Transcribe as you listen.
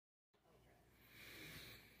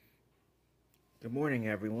Good morning,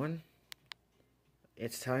 everyone.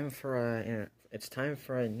 It's time for a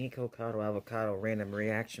Nikocado Avocado random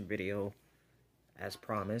reaction video, as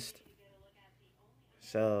promised.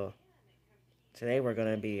 So today we're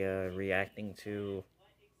gonna be reacting to.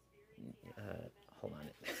 Hold on.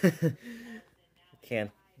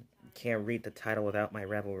 can't read the title without my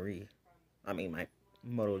revelry. My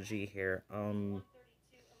Moto G here.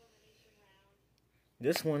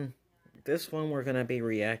 This one we're gonna be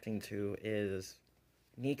reacting to is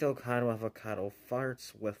Nikocado Avocado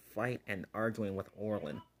farts with fight and arguing with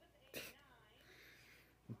Orlin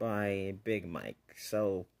by Big Mike.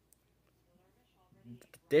 So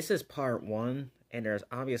this is part 1, and there's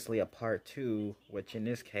obviously a part 2, which in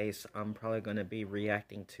this case I'm probably going to be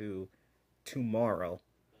reacting to tomorrow,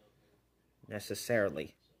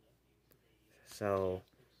 necessarily. So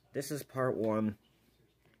this is part 1.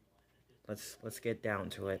 Let's get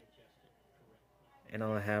down to it, and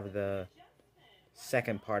I'll have the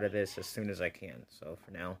second part of this as soon as I can. So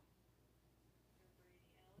for now,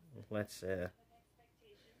 let's hold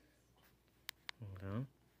on.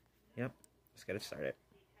 Yep, let's get it started.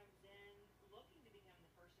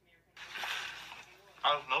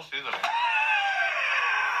 No seasoning.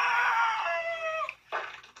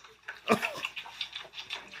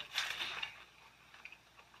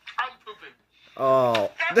 I'm pooping. Oh.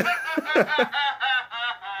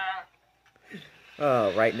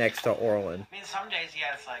 Oh, right next to Orlin. I mean, some days,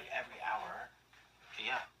 yeah, it's like every hour.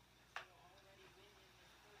 Yeah.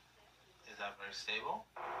 Is that very stable?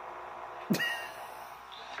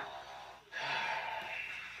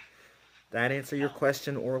 That answer your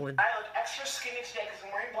question, Orlin? I look extra skinny today because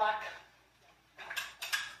I'm wearing black.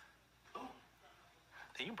 Ooh.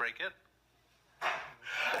 Did you break it?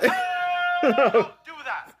 Don't do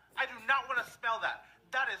that. I do not want to smell that.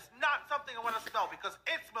 That is not something I want to smell because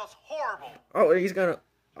it smells horrible. Oh, he's gonna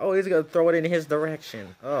throw it in his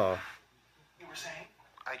direction. Oh. You were saying?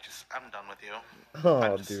 I'm done with you.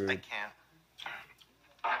 Oh, dude. I can't.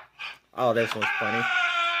 Oh, this one's funny.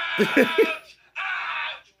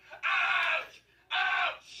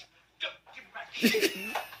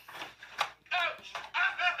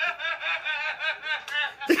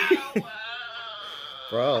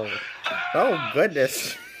 Bro. Oh,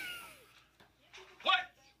 goodness. What?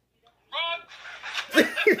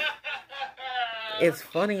 It's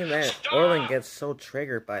funny that Orlin gets so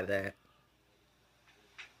triggered by that.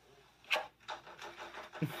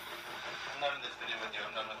 I'm done with this video with you.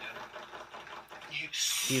 I'm done with you.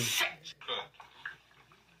 You sick.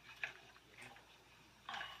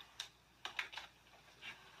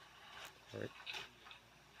 Good.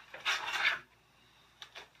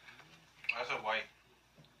 Why is it white?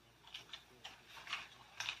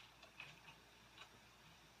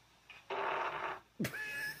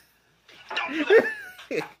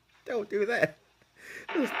 Don't do that.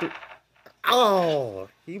 Oh,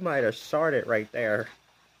 he might have sharted right there.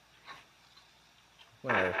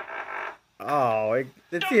 Well, oh,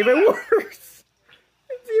 it's even worse.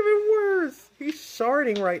 It's even worse. He's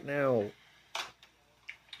sharting right now.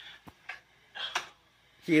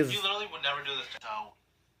 He is. You literally would never do this to me.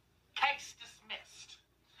 Case dismissed.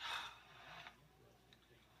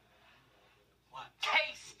 What?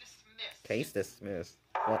 Case dismissed. Case dismissed.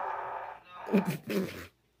 What? No.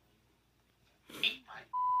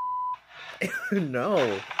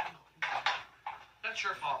 No. That's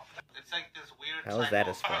your fault. It's like this weird. How is that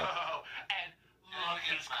his fault? Oh, and look,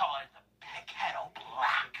 he's calling the big kettle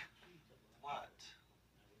black. What?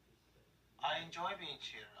 I enjoy being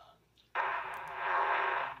cheated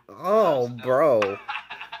on. Oh, bro.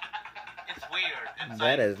 It's weird. It's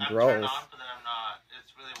That like, is I'm gross. turned on, but then I'm not.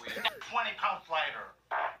 It's really weird. 20 pounds lighter.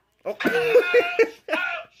 Oh.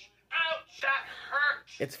 Ouch! Ouch! That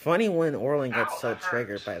hurts! It's funny when Orlin gets Ow, so that hurts.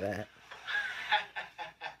 triggered by that.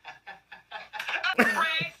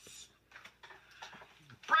 Brace!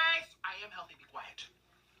 Brace! I am healthy, be quiet.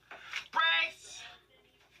 Brace!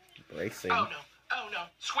 Bracing. Oh no, oh no.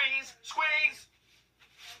 Squeeze! Squeeze!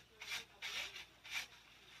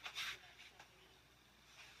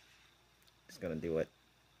 He's gonna do it.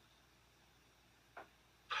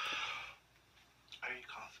 Are you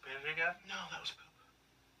constipated again? No, that was poop.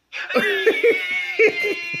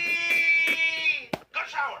 Go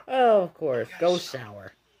shower! Oh, of course. Go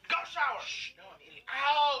shower. Go shower! Shh, no, I'm eating.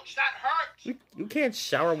 Ouch! That hurts! You can't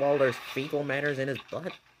shower while there's fecal matters in his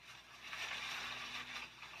butt.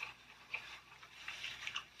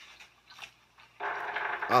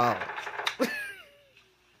 Oh.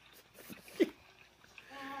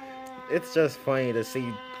 It's just funny to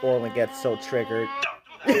see Orlin get so triggered.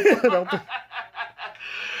 Don't do that! Don't do-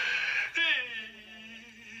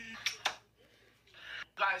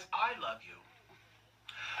 Guys, I love you.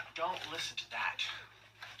 Don't listen to that.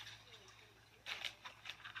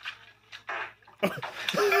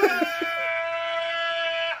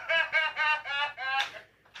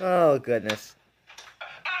 Oh, goodness.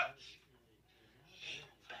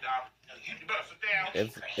 You better sit down.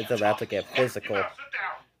 It's about to get physical. You better sit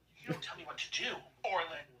down. You don't tell me what to do.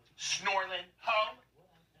 Orlin, Snorlin, home.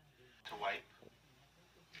 To wipe.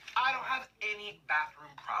 I don't have any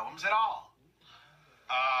bathroom problems at all.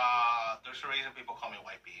 There's a reason people call me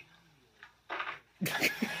Whitey.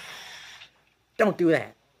 Don't do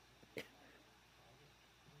that.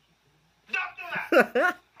 Don't do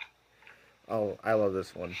that! Oh, I love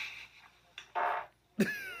this one.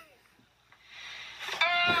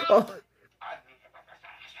 Oh.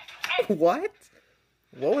 What?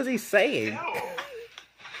 What was he saying?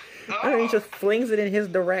 I mean, he just flings it in his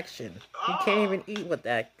direction. He can't even eat with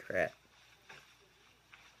that crap.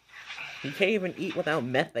 He can't even eat without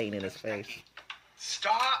methane in his face.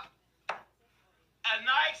 Stop! A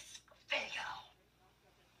nice video.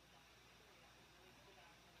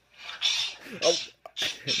 Oh,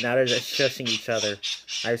 now they're just shushing each other.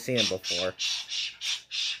 I've seen it before.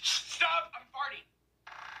 Stop! I'm farting.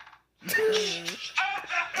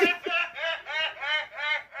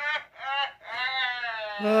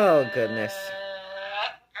 Oh, goodness.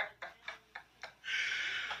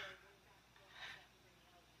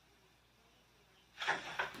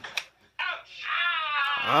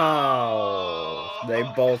 Oh, they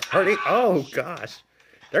both hurting. Oh, gosh.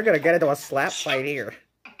 They're going to get into a slap fight here.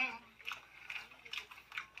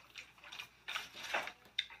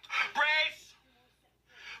 Brace!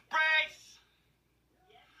 Brace!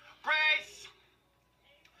 Brace!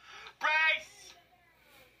 Brace!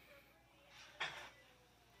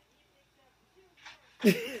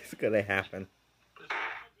 It's going to happen.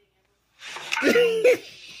 I'm eating!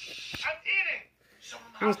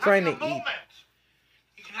 He's trying to eat. Moment.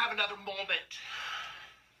 You can have another moment.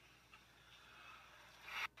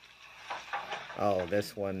 Oh,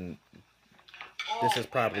 this one. This is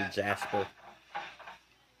probably Jasper.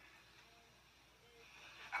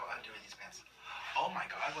 How am I doing these pants? Oh my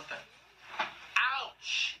god, what the?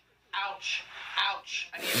 Ouch! Ouch! Ouch!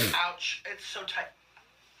 I need ouch! It's so tight.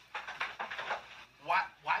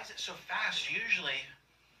 Why is it so fast? Usually.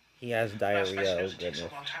 He has diarrhea. Oh, It takes a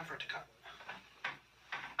goodness. long time for it to come.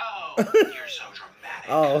 Oh, you're so dramatic.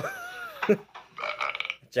 Oh.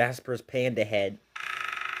 Jasper's panda head.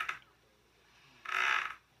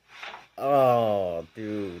 Oh,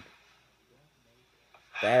 dude.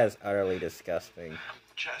 That is utterly disgusting.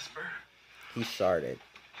 Jasper. He sharted.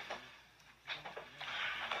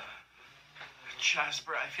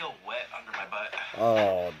 Jasper, I feel wet under my butt.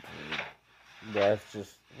 Oh, dude. That's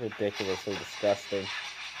just ridiculously disgusting.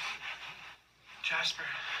 Jasper.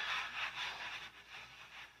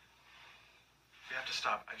 You have to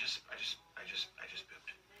stop. I just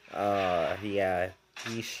pooped. Yeah.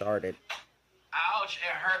 He sharted. Ouch,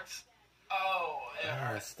 it hurts. Oh, it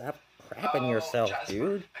hurts. Stop crapping yourself, Jasper,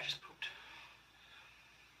 dude. I just pooped.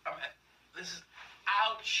 This is...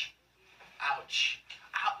 Ouch. Ouch.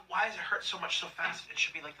 Why does it hurt so much so fast? It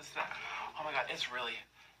should be like this. Oh my god, it's really...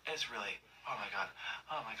 Oh my god.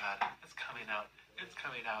 Oh my god. It's coming out. It's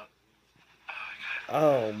coming out.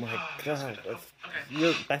 Oh my god.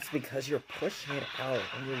 Okay. That's because you're pushing it out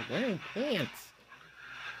and you're wearing pants.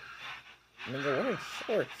 I mean, you're wearing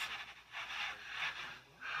shorts.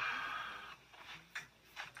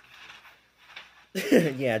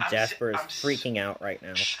 Yeah, Jasper is freaking out right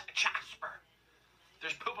now. Jasper.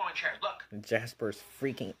 There's poop on my chair. Look. Jasper's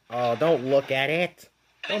freaking... Oh, don't look at it.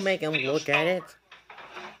 Don't make him look at it.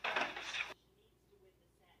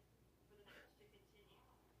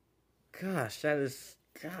 Gosh, that is...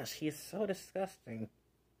 Gosh, he is so disgusting.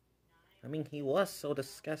 I mean, he was so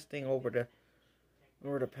disgusting over the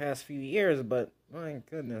past few years, but my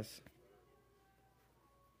goodness.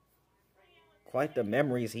 Quite the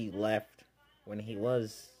memories he left when he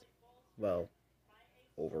was, well,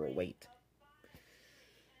 overweight.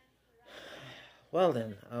 Well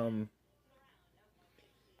then,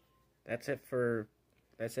 that's it for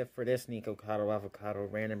this Nikocado Avocado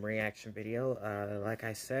random reaction video. Like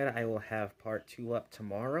I said, I will have part 2 up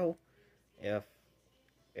tomorrow, if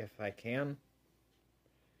I can.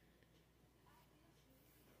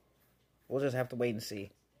 We'll just have to wait and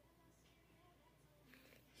see.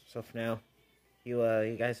 So for now,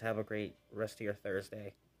 you guys have a great rest of your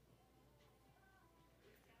Thursday,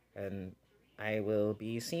 and I will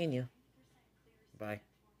be seeing you. Bye.